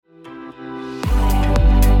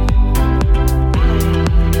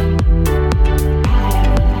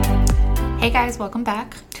guys, welcome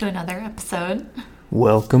back to another episode.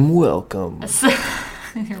 Welcome.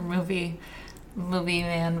 Your movie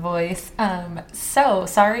man voice. So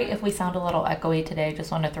sorry if we sound a little echoey today.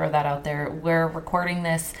 Just want to throw that out there. We're recording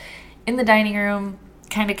this in the dining room.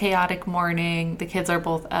 Kind of chaotic morning. The kids are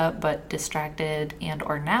both up but distracted and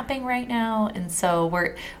or napping right now, and so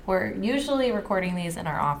we're usually recording these in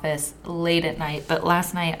our office late at night, but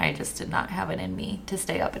last night I just did not have it in me to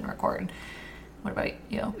stay up and record. What about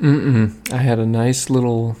you? I had a nice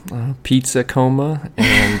little pizza coma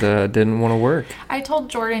and didn't want to work. I told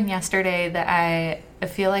Jordan yesterday that I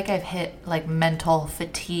feel like I've hit like mental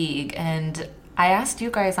fatigue, and I asked you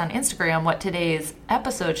guys on Instagram what today's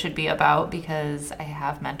episode should be about because I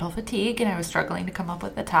have mental fatigue and I was struggling to come up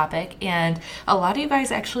with a topic, and a lot of you guys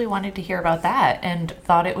actually wanted to hear about that and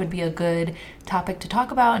thought it would be a good topic to talk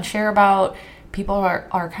about and share about. People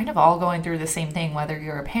are kind of all going through the same thing, whether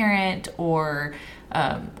you're a parent or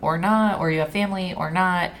not, or you have family or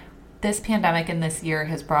not. This pandemic in this year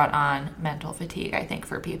has brought on mental fatigue, I think,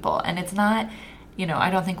 for people. And it's not, I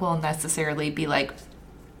don't think we'll necessarily be like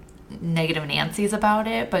negative Nancy's about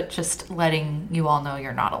it, but just letting you all know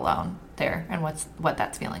you're not alone there and what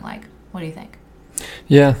that's feeling like. What do you think?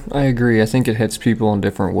 Yeah, I agree. I think it hits people in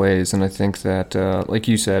different ways, and I think that, like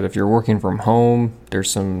you said, if you're working from home,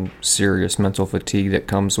 there's some serious mental fatigue that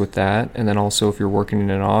comes with that, and then also if you're working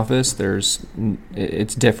in an office,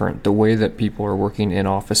 it's different. The way that people are working in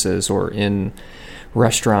offices or in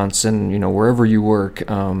restaurants and, wherever you work,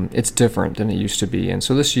 it's different than it used to be, and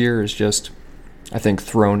so this year is just, I think,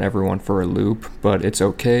 thrown everyone for a loop, but it's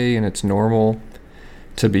okay and it's normal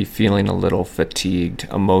to be feeling a little fatigued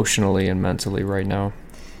emotionally and mentally right now.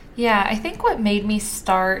 Yeah, I think what made me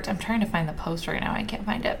start, I'm trying to find the post right now, I can't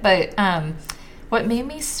find it, but what made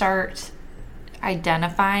me start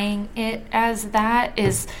identifying it as that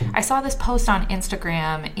is I saw this post on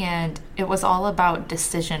Instagram, and it was all about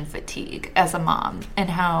decision fatigue as a mom and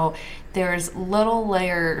how there's little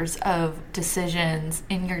layers of decisions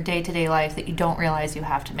in your day-to-day life that you don't realize you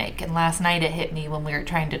have to make. And last night it hit me when we were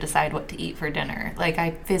trying to decide what to eat for dinner. Like,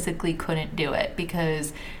 I physically couldn't do it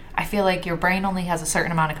because I feel like your brain only has a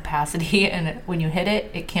certain amount of capacity, and when you hit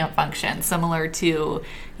it, it can't function, similar to,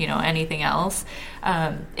 anything else.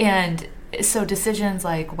 And so decisions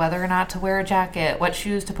like whether or not to wear a jacket, what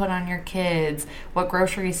shoes to put on your kids, what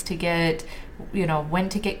groceries to get, when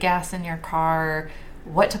to get gas in your car,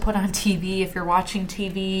 what to put on TV if you're watching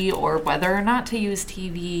TV, or whether or not to use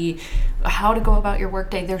TV, how to go about your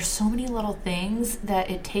workday. There's so many little things that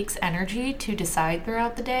it takes energy to decide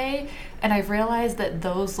throughout the day, and I've realized that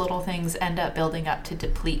those little things end up building up to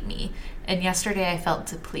deplete me. And yesterday I felt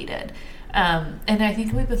depleted. And I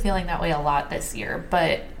think we've been feeling that way a lot this year,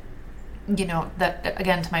 but that,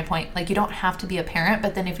 again, to my point, like, you don't have to be a parent,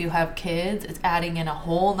 but then if you have kids, it's adding in a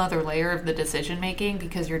whole nother layer of the decision making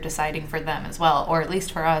because you're deciding for them as well, or at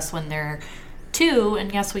least for us when they're 2,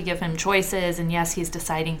 and yes, we give him choices, and yes, he's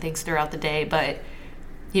deciding things throughout the day, but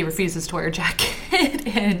he refuses to wear a jacket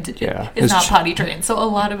and is not potty trained, so a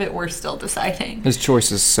lot of it we're still deciding. His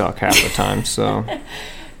choices suck half the time, so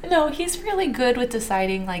no, he's really good with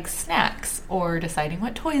deciding like snacks or deciding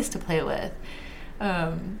what toys to play with.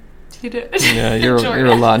 Yeah, you're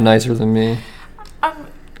a lot nicer than me.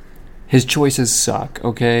 His choices suck,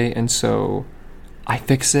 okay? And so I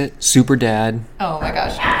fix it. Super dad. Oh my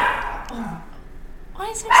gosh. Why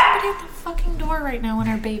is there somebody at the fucking door right now when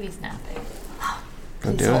our baby's napping?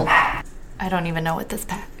 Don't do it. I don't even know what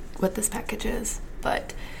this package is,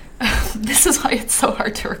 but this is why it's so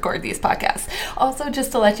hard to record these podcasts. Also,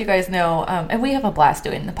 just to let you guys know, and we have a blast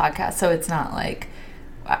doing the podcast, so it's not like,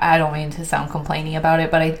 I don't mean to sound complaining about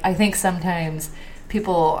it, but I think sometimes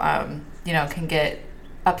people, can get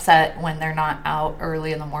upset when they're not out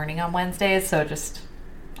early in the morning on Wednesdays. So just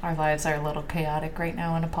our lives are a little chaotic right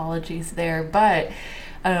now, and apologies there. But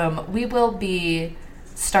we will be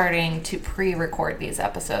starting to pre-record these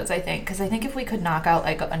episodes, I think, because I think if we could knock out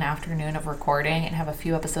like an afternoon of recording and have a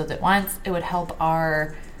few episodes at once, it would help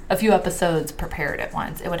a few episodes prepared at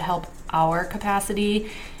once. It would help our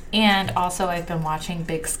capacity. And also, I've been watching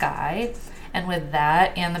Big Sky, and with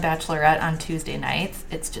that and The Bachelorette on Tuesday nights,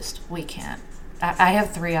 it's just, we can't. I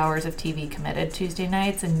have 3 hours of TV committed Tuesday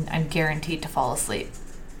nights, and I'm guaranteed to fall asleep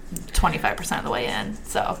 25% of the way in,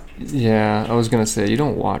 so. Yeah, I was going to say, you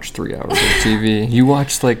don't watch 3 hours of TV. You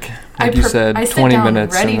watch, like you said, 20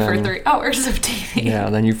 minutes. I sit down ready for 3 hours of TV. Yeah,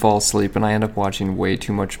 then you fall asleep, and I end up watching way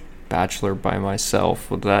too much Bachelor by myself.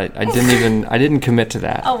 With that, I didn't commit to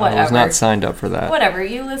that. Oh, whatever. I was not signed up for that. Whatever.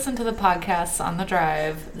 You listen to the podcasts on the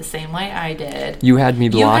drive the same way I did. You had me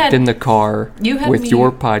locked in the car with your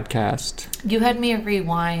podcast. You had me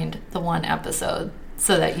rewind the one episode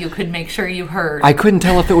so that you could make sure you heard. I couldn't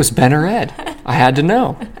tell if it was Ben or Ed. I had to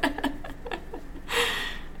know.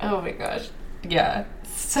 Oh my gosh. Yeah.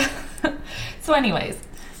 So anyways,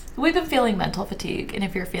 we've been feeling mental fatigue, and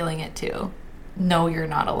if you're feeling it too, no, you're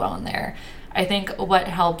not alone there. I think what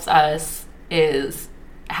helps us is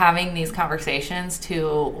having these conversations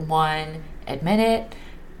to, one, admit it,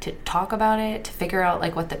 to talk about it, to figure out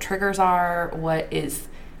like what the triggers are, what is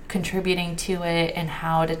contributing to it, and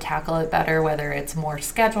how to tackle it better, whether it's more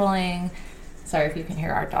scheduling. Sorry if you can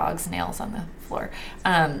hear our dog's nails on the floor.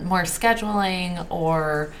 More scheduling,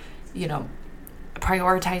 or,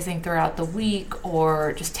 prioritizing throughout the week,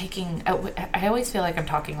 or just taking, I always feel like I'm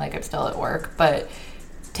talking like I'm still at work, but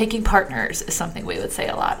taking partners is something we would say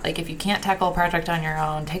a lot. Like, if you can't tackle a project on your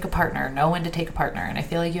own, take a partner. Know when to take a partner. And I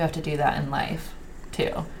feel like you have to do that in life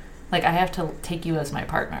too. Like, I have to take you as my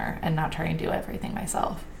partner and not try and do everything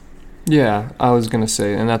myself. Yeah, I was going to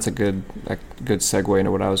say, and that's a good segue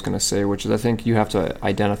into what I was going to say, which is I think you have to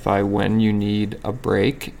identify when you need a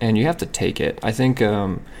break, and you have to take it. I think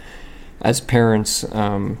as parents,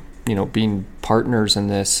 being partners in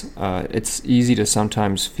this, it's easy to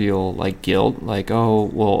sometimes feel like guilt, like, oh,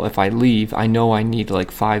 well, if I leave, I know I need like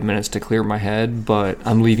 5 minutes to clear my head, but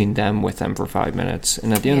I'm leaving them with them for 5 minutes.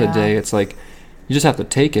 And at the end of the day, it's like, you just have to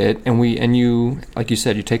take it, and you, like you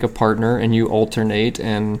said, you take a partner and you alternate.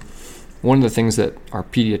 And one of the things that our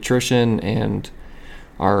pediatrician and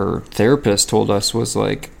our therapist told us was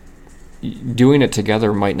like, doing it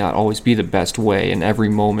together might not always be the best way in every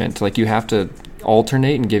moment. Like, you have to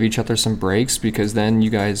alternate and give each other some breaks, because then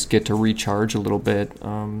you guys get to recharge a little bit.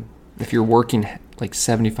 If you're working like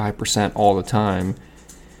 75% all the time,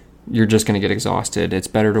 you're just going to get exhausted. It's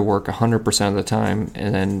better to work 100% of the time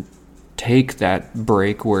and then take that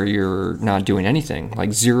break where you're not doing anything.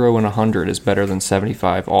 Like 0 and 100 is better than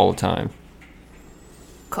 75 all the time.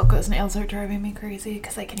 Coco's nails are driving me crazy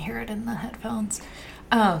because I can hear it in the headphones.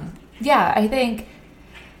 Yeah, I think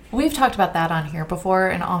we've talked about that on here before,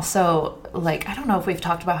 and also, like, I don't know if we've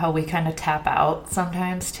talked about how we kind of tap out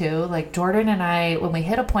sometimes too. Like, Jordan and I, when we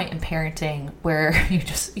hit a point in parenting where you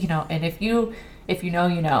just, and if you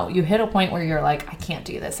hit a point where you're like, I can't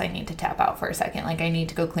do this, I need to tap out for a second. Like, I need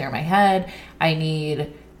to go clear my head. I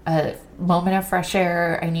need a moment of fresh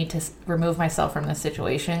air. I need to remove myself from this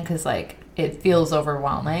situation because, like, it feels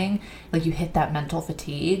overwhelming. Like, you hit that mental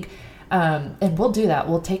fatigue. And we'll do that.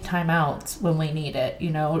 We'll take time out when we need it.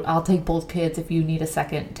 I'll take both kids if you need a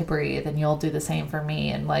second to breathe, and you'll do the same for me.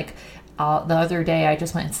 And like, the other day I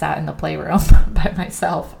just went and sat in the playroom by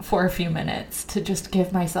myself for a few minutes to just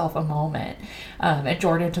give myself a moment. And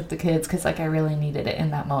Jordan took the kids because, like, I really needed it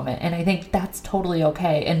in that moment. And I think that's totally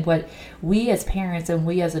okay. And what we as parents and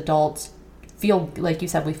we as adults feel, like you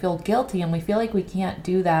said, we feel guilty, and we feel like we can't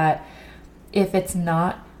do that if it's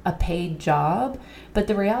not a paid job. But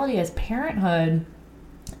the reality is, parenthood,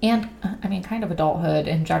 and I mean kind of adulthood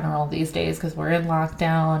in general these days, because we're in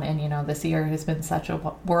lockdown and this year has been such a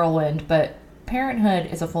whirlwind, but parenthood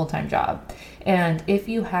is a full-time job. And if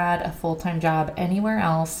you had a full-time job anywhere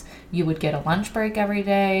else, you would get a lunch break every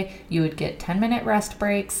day, you would get 10-minute rest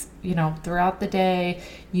breaks throughout the day,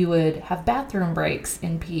 you would have bathroom breaks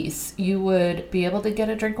in peace, you would be able to get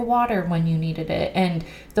a drink of water when you needed it. And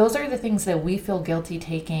those are the things that we feel guilty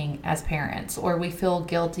taking as parents, or we feel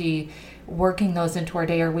guilty working those into our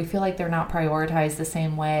day, or we feel like they're not prioritized the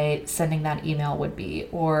same way sending that email would be,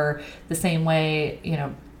 or the same way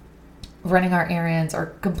running our errands or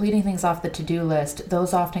completing things off the to-do list.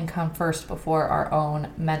 Those often come first before our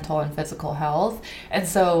own mental and physical health. And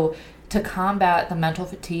so to combat the mental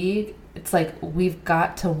fatigue, it's like we've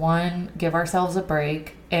got to, one, give ourselves a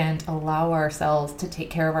break and allow ourselves to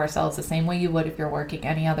take care of ourselves the same way you would if you're working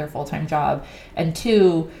any other full-time job. And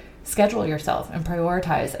two, schedule yourself and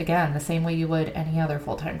prioritize, again, the same way you would any other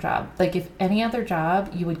full-time job. Like, if any other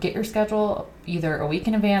job, you would get your schedule either a week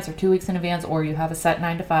in advance or 2 weeks in advance, or you have a set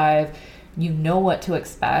 9 to 5, you know what to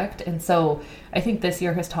expect. And so I think this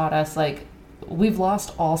year has taught us, like, we've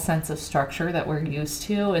lost all sense of structure that we're used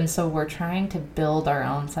to, and so we're trying to build our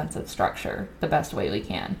own sense of structure the best way we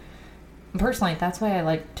can. Personally, that's why I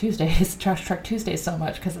like Tuesdays, Trash Truck Tuesdays, so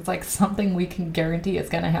much, because it's like something we can guarantee is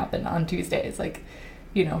going to happen on Tuesdays. Like,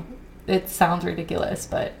 it sounds ridiculous,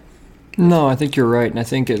 but no, I think you're right. And I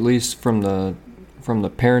think, at least from the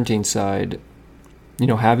parenting side,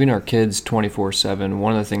 having our kids 24/7,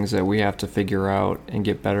 one of the things that we have to figure out and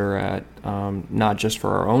get better at, not just for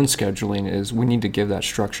our own scheduling, is we need to give that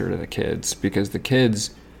structure to the kids, because the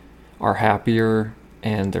kids are happier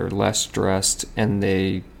and they're less stressed and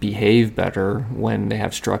they behave better when they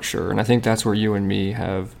have structure. And I think that's where you and me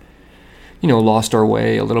have, lost our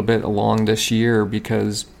way a little bit along this year,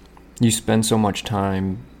 because you spend so much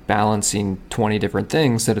time balancing 20 different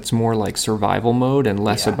things that it's more like survival mode and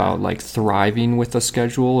less about like thriving with a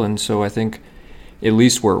schedule. And so I think at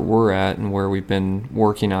least where we're at and where we've been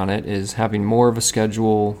working on it is having more of a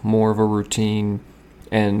schedule, more of a routine.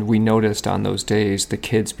 And we noticed on those days the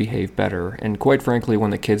kids behave better. And quite frankly,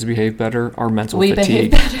 when the kids behave better, our mental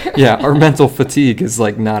fatigue, our mental fatigue is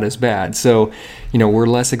like not as bad. So, we're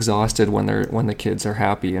less exhausted when the kids are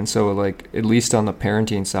happy. And so, like, at least on the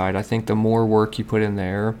parenting side, I think the more work you put in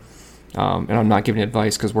there, and I'm not giving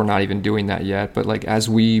advice because we're not even doing that yet, but like as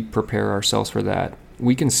we prepare ourselves for that,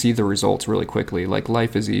 we can see the results really quickly. Like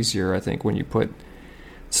life is easier, I think, when you put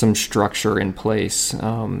some structure in place.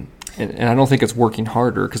 And I don't think it's working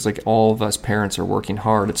harder because like all of us parents are working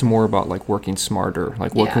hard. It's more about like working smarter.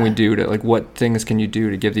 Like what can we do to like what things can you do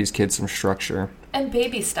to give these kids some structure? And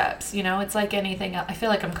baby steps, it's like anything. I feel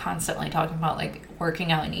like I'm constantly talking about like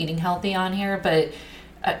working out and eating healthy on here, but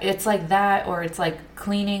it's like that, or it's like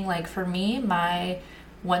cleaning. Like for me, my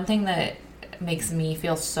one thing that makes me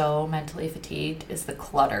feel so mentally fatigued is the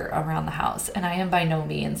clutter around the house. And I am by no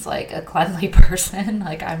means like a cleanly person.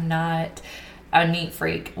 Like I'm not a neat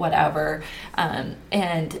freak, whatever.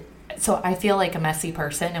 And so I feel like a messy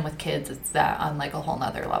person, and with kids, it's that on like a whole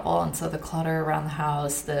nother level. And so the clutter around the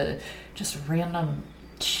house, the just random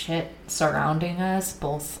shit surrounding us,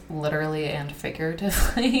 both literally and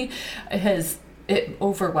figuratively, it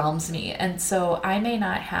overwhelms me. And so I may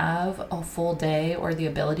not have a full day or the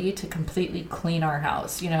ability to completely clean our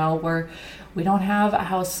house. We don't have a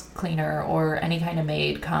house cleaner or any kind of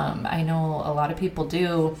maid come. I know a lot of people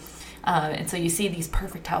do. And so you see these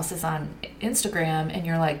perfect houses on Instagram and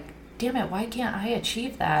you're like, damn it, why can't I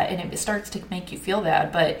achieve that? And it starts to make you feel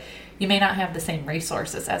bad, but you may not have the same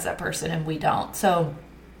resources as that person, and we don't. So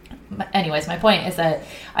anyways, my point is that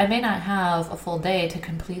I may not have a full day to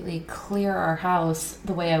completely clear our house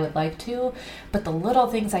the way I would like to, but the little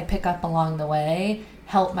things I pick up along the way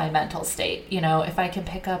help my mental state. If I can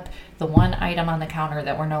pick up the one item on the counter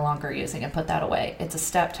that we're no longer using and put that away, it's a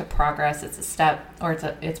step to progress. It's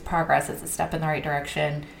progress. It's a step in the right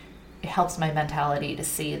direction. It helps my mentality to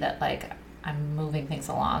see that like I'm moving things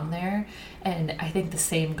along there. And I think the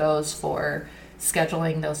same goes for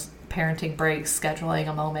scheduling those parenting breaks, scheduling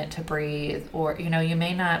a moment to breathe, or you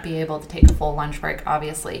may not be able to take a full lunch break.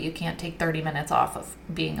 Obviously, you can't take 30 minutes off of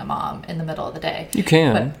being a mom in the middle of the day. You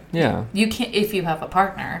can, yeah. You can if you have a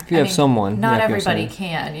partner. If you have someone. Not everybody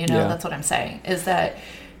can. That's what I'm saying. Is that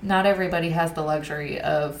not everybody has the luxury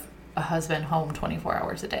of a husband home 24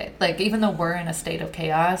 hours a day. Like even though we're in a state of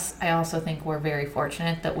chaos, I also think we're very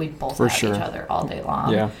fortunate that we both have each other all day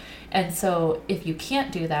long. Yeah. And so if you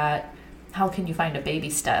can't do that, how can you find a baby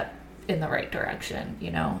step in the right direction,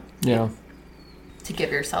 to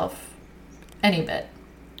give yourself any bit?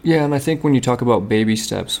 Yeah, and I think when you talk about baby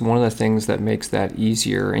steps, one of the things that makes that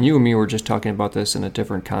easier, and you and me were just talking about this in a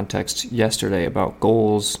different context yesterday about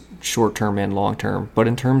goals, short-term and long-term, but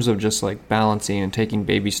in terms of just like balancing and taking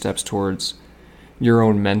baby steps towards your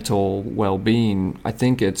own mental well-being, I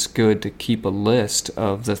think it's good to keep a list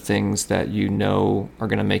of the things that are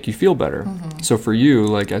going to make you feel better. Mm-hmm. So for you,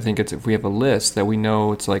 like I think it's if we have a list that we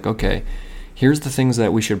know, it's like, okay, here's the things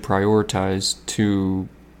that we should prioritize to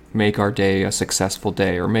make our day a successful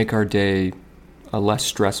day or make our day a less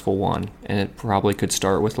stressful one. And it probably could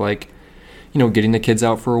start with like, getting the kids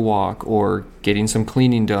out for a walk or getting some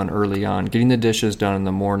cleaning done early on, getting the dishes done in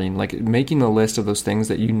the morning, like making a list of those things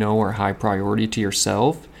that are high priority to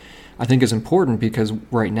yourself, I think is important because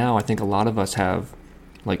right now I think a lot of us have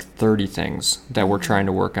like 30 things that we're trying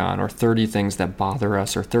to work on or 30 things that bother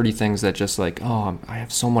us or 30 things that just like, I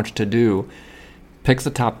have so much to do. Pick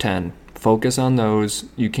the top 10. Focus on those.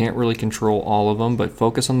 You can't really control all of them, but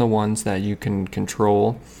focus on the ones that you can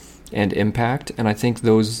control and impact. And I think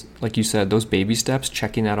those, like you said, those baby steps,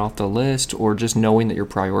 checking that off the list or just knowing that you're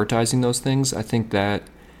prioritizing those things, I think that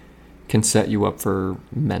can set you up for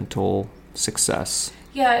mental success.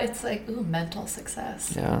 Yeah, it's like, mental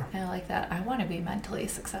success. Yeah. I like that. I want to be mentally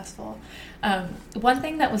successful. One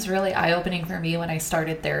thing that was really eye-opening for me when I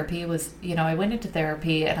started therapy was, I went into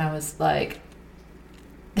therapy and I was like,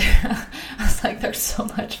 there's so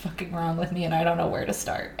much fucking wrong with me and I don't know where to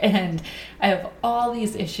start. And I have all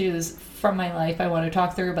these issues from my life I want to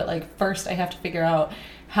talk through, but like first I have to figure out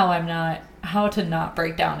how to not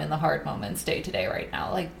break down in the hard moments day to day right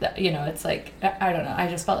now. Like, it's like, I don't know. I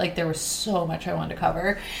just felt like there was so much I wanted to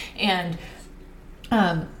cover. And,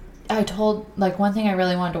 I told, like, one thing I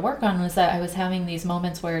really wanted to work on was that I was having these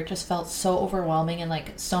moments where it just felt so overwhelming and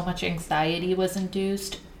like so much anxiety was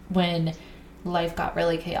induced when life got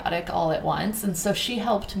really chaotic all at once. And so she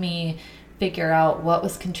helped me figure out what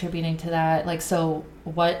was contributing to that. Like, so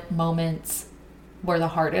what moments were the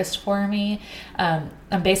hardest for me. And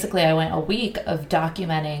basically I went a week of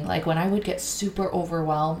documenting, like when I would get super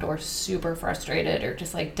overwhelmed or super frustrated or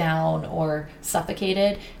just like down or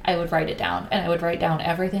suffocated, I would write it down, and I would write down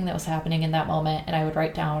everything that was happening in that moment. And I would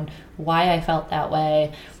write down why I felt that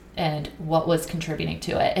way and what was contributing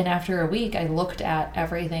to it. And after a week, I looked at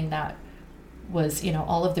everything that was,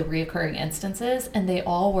 all of the reoccurring instances, and they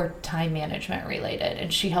all were time management related.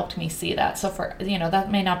 And she helped me see that. So for, that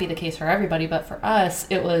may not be the case for everybody, but for us,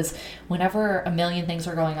 it was whenever a million things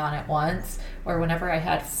were going on at once, or whenever I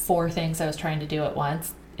had 4 things I was trying to do at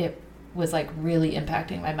once, it was like really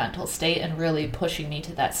impacting my mental state and really pushing me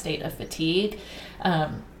to that state of fatigue.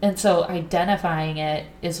 And so identifying it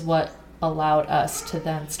is what allowed us to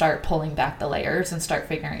then start pulling back the layers and start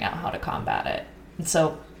figuring out how to combat it. And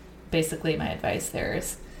so basically my advice there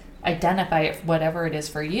is identify it, whatever it is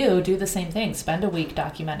for you. Do the same thing. Spend a week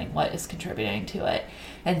documenting what is contributing to it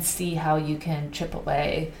and see how you can chip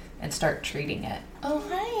away and start treating it. Oh,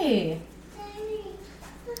 hi. Daddy,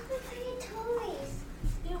 let's play toys.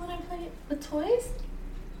 You want to play with toys?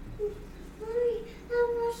 Mommy, I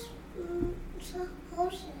want some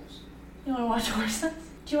horses. You want to watch horses?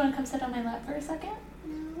 Do you want to come sit on my lap for a second?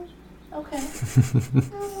 No. Okay.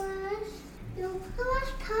 I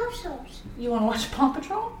want puzzles. You want to watch Paw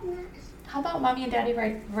Patrol? Yes. How about Mommy and Daddy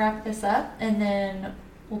wrap this up, and then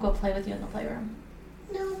we'll go play with you in the playroom?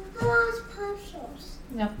 No, I want puzzles.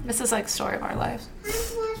 No, this is like story of our lives. I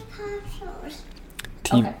want puzzles.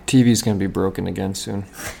 Okay. TV's going to be broken again soon.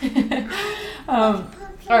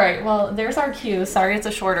 All right, well, there's our cue. Sorry it's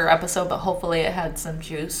a shorter episode, but hopefully it had some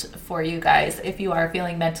juice for you guys. If you are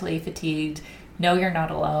feeling mentally fatigued, know you're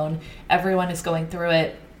not alone. Everyone is going through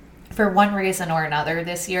it for one reason or another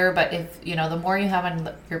this year, but if, the more you have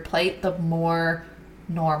on your plate, the more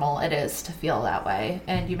normal it is to feel that way.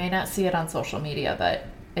 And you may not see it on social media, but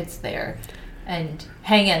it's there. And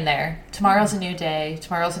hang in there. Tomorrow's a new day.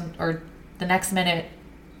 Or the next minute,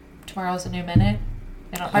 tomorrow's a new minute.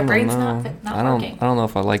 My brain's not working. I don't know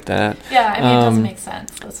if I like that. Yeah, it doesn't make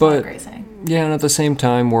sense. That's what I'm saying. Yeah, and at the same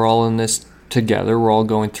time, we're all in this together. We're all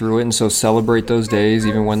going through it, and so celebrate those days,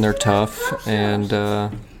 even when they're tough, and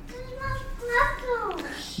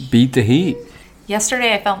beat the heat.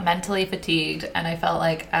 Yesterday, I felt mentally fatigued, and I felt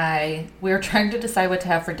like we were trying to decide what to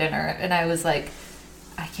have for dinner, and I was like,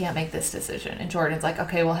 I can't make this decision. And Jordan's like,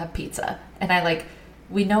 okay, we'll have pizza. And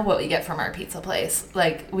we know what we get from our pizza place.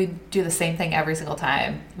 Like, we do the same thing every single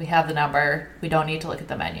time. We have the number. We don't need to look at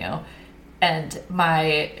the menu. And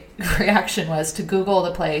my reaction was to Google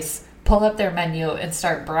the place, pull up their menu, and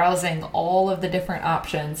start browsing all of the different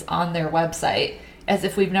options on their website as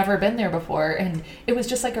if we've never been there before. And it was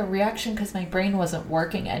just like a reaction because my brain wasn't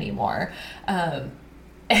working anymore. And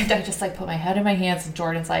I just put my head in my hands, and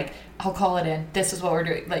Jordan's like, I'll call it in. This is what we're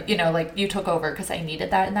doing. You took over because I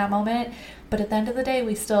needed that in that moment. But at the end of the day,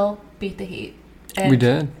 we still beat the heat. And we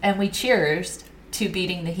did. And we cheers to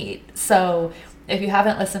beating the heat. So if you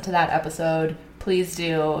haven't listened to that episode, please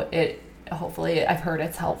do. Hopefully, I've heard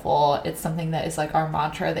it's helpful. It's something that is like our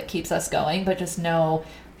mantra that keeps us going. But just know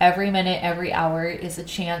every minute, every hour is a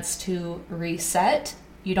chance to reset.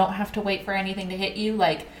 You don't have to wait for anything to hit you.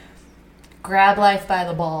 Grab life by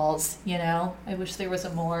the balls, I wish there was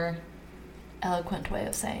a more eloquent way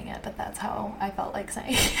of saying it, but that's how I felt like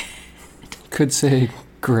saying it. Could say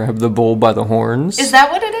grab the bull by the horns. Is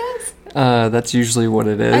that what it is? That's usually what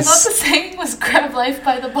it is. I thought the saying was grab life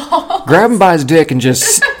by the balls. Grab him by his dick and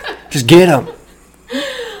just get him.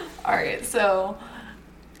 All right, so,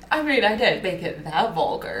 I didn't make it that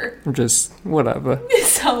vulgar. Just whatever.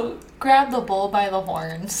 So, grab the bull by the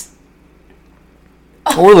horns.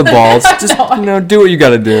 Or the balls. Just, do what you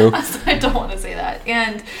gotta do. I don't want to say that.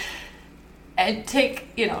 And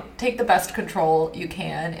take the best control you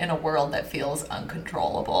can in a world that feels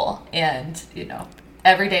uncontrollable. And,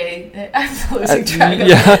 every day, I'm losing track of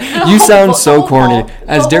yeah, you sound so corny.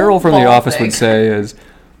 As Daryl from The Office would say, is,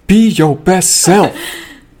 be your best self.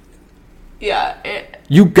 Yeah.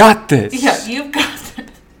 You got this. Yeah, you've got this.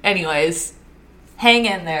 Anyways, hang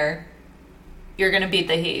in there. You're going to beat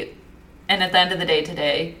the heat. And at the end of the day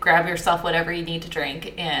today, grab yourself whatever you need to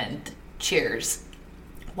drink and cheers.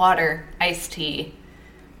 Water, iced tea,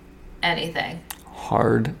 anything.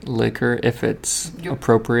 Hard liquor if it's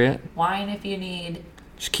appropriate. Wine if you need.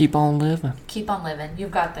 Just keep on living. Keep on living.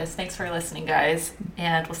 You've got this. Thanks for listening, guys.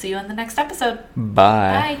 And we'll see you in the next episode.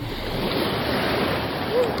 Bye.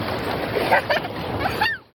 Bye.